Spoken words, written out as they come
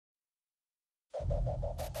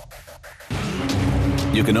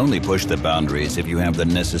You can only push the boundaries if you have the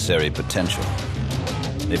necessary potential.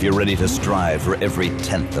 If you're ready to strive for every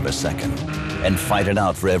 1/10 of a second and fight it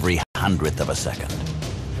out for every 100th of a second.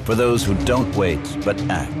 For those who don't wait but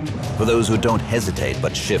act. For those who don't hesitate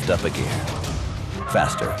but shift up a gear.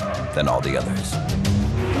 Faster than all the others.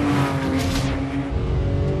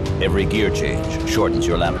 Every gear change shortens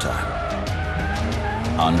your lap time.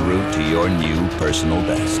 En route to your new personal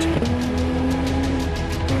best.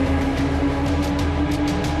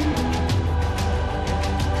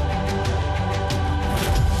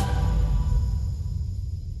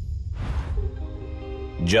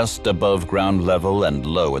 Just above ground level and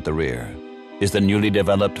low at the rear is the newly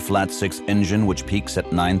developed flat-six engine, which peaks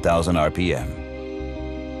at 9,000 RPM.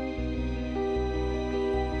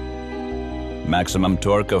 Maximum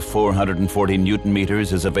torque of 440 Newton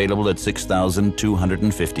meters is available at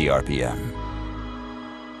 6,250 RPM.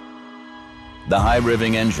 The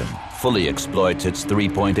high-revving engine fully exploits its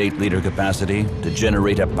 3.8-liter capacity to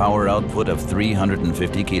generate a power output of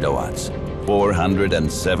 350 kilowatts,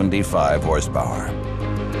 475 horsepower.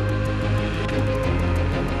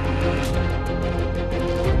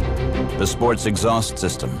 The sport's exhaust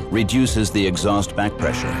system reduces the exhaust back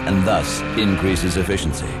pressure and thus increases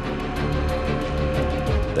efficiency.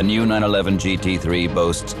 The new 911 GT3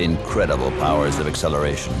 boasts incredible powers of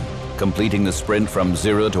acceleration, completing the sprint from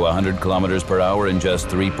 0 to 100 kilometers per hour in just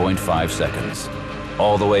 3.5 seconds,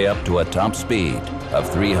 all the way up to a top speed of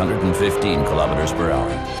 315 kilometers per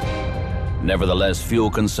hour. Nevertheless,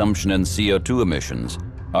 fuel consumption and CO2 emissions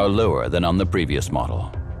are lower than on the previous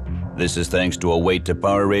model. This is thanks to a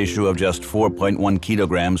weight-to-power ratio of just 4.1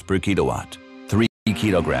 kilograms per kilowatt, 3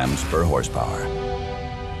 kilograms per horsepower.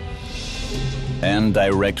 And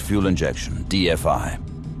direct fuel injection, DFI,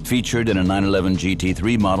 featured in a 911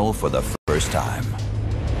 GT3 model for the first time.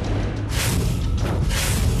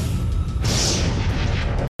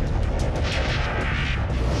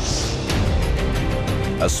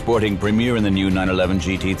 A sporting premiere in the new 911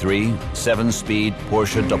 GT3, 7-speed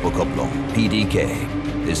Porsche Doppelkupplung, PDK,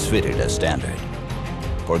 is fitted as standard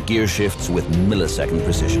for gear shifts with millisecond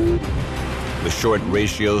precision, with short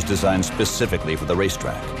ratios designed specifically for the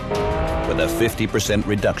racetrack, with a 50%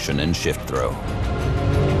 reduction in shift throw,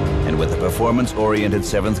 and with a performance-oriented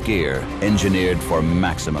 7th gear engineered for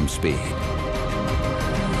maximum speed.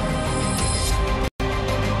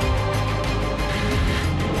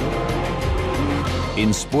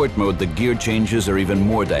 In sport mode, the gear changes are even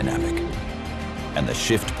more dynamic, and the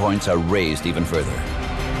shift points are raised even further.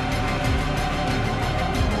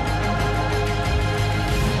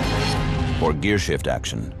 For gear shift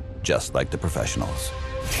action, just like the professionals.